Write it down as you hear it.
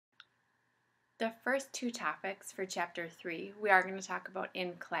The first two topics for Chapter 3 we are going to talk about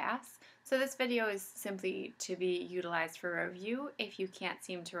in class. So this video is simply to be utilized for review if you can't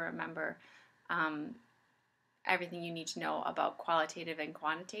seem to remember everything you need to know about qualitative and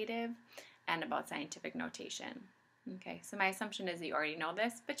quantitative and about scientific notation. Okay, so my assumption is that you already know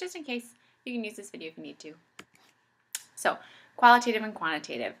this, but just in case, you can use this video if you need to. So, qualitative and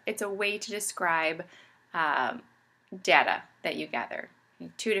quantitative. It's a way to describe data that you gather.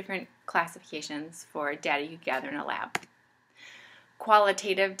 Two different classifications for data you gather in a lab.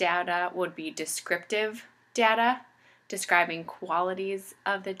 Qualitative data would be descriptive data, describing qualities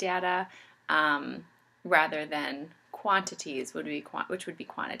of the data, rather than quantities, which would be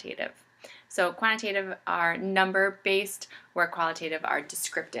quantitative. So quantitative are number-based, where qualitative are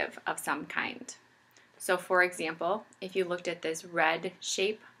descriptive of some kind. So for example, if you looked at this red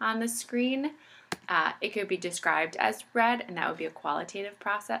shape on the screen, it could be described as red, and that would be a qualitative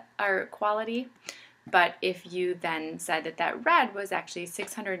process or quality. But if you then said that that red was actually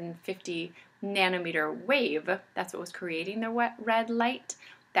 650 nanometer wave, that's what was creating the red light,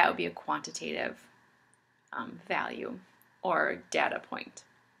 that would be a quantitative value or data point.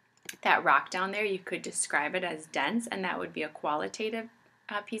 That rock down there, you could describe it as dense, and that would be a qualitative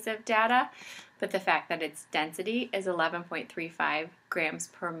piece of data. But the fact that its density is 11.35 grams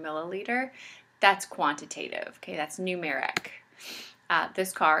per milliliter, that's quantitative. Okay, that's numeric.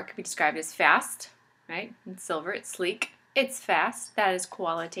 This car could be described as fast, right? It's silver, it's sleek, it's fast. That is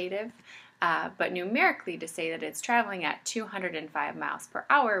qualitative. But numerically, to say that it's traveling at 205 miles per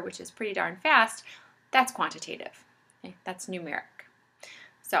hour, which is pretty darn fast, that's quantitative. Okay? That's numeric.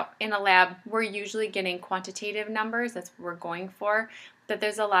 So in a lab, we're usually getting quantitative numbers. That's what we're going for. But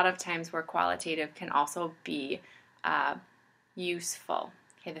there's a lot of times where qualitative can also be useful.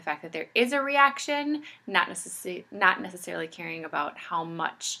 Okay, the fact that there is a reaction, not necessarily caring about how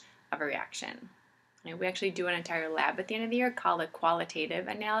much of a reaction. Okay, we actually do an entire lab at the end of the year called a qualitative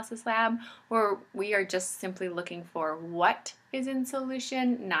analysis lab, where we are just simply looking for what is in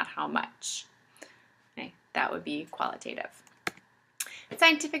solution, not how much. Okay, that would be qualitative.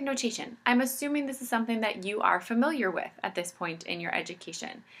 Scientific notation. I'm assuming this is something that you are familiar with at this point in your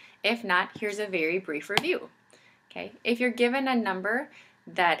education. If not, here's a very brief review. Okay, if you're given a number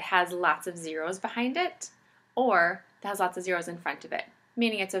that has lots of zeros behind it, or that has lots of zeros in front of it,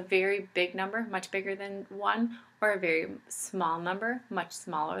 meaning it's a very big number, much bigger than 1, or a very small number, much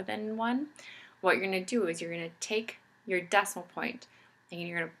smaller than 1, what you're going to do is you're going to take your decimal point and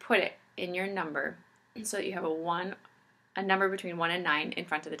you're going to put it in your number so that you have a number between 1 and 9 in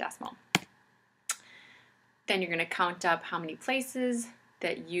front of the decimal. Then you're going to count up how many places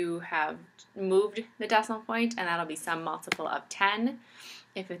that you have moved the decimal point, and that'll be some multiple of 10.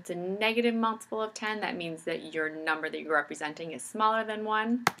 If it's a negative multiple of 10, that means that your number that you're representing is smaller than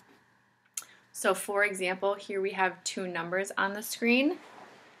 1. So for example, here we have two numbers on the screen.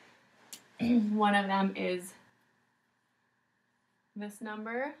 One of them is this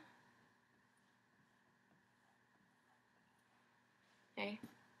number. Okay.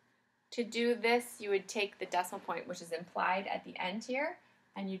 To do this, you would take the decimal point, which is implied at the end here,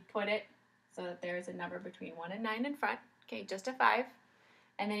 and you'd put it so that there's a number between 1 and 9 in front, okay, just a 5,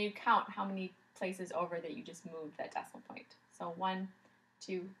 and then you count how many places over that you just moved that decimal point. So 1,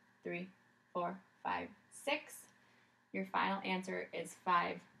 2, 3, 4, 5, 6. Your final answer is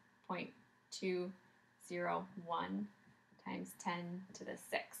 5.201 times 10 to the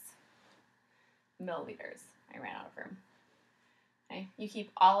 6 milliliters. I ran out of room. Okay. You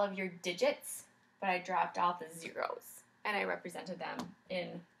keep all of your digits, but I dropped all the zeros, and I represented them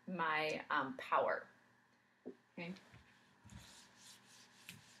in my power. Okay.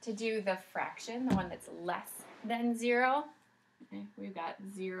 To do the fraction, the one that's less than 0, okay, we've got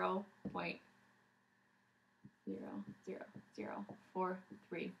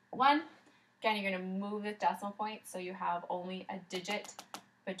 0.000431. Again, you're going to move the decimal point so you have only a digit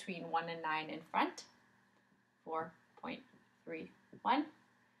between 1 and 9 in front, 4.31, and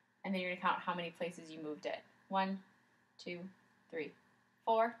then you're going to count how many places you moved it. 1, 2, 3,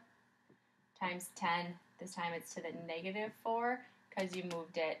 4 times 10. This time it's to the negative 4 because you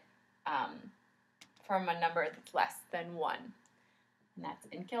moved it from a number that's less than 1. And that's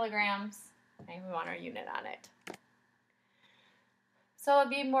in kilograms, and we want our unit on it. So there'll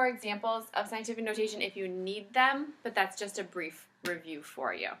be more examples of scientific notation if you need them, but that's just a brief review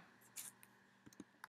for you.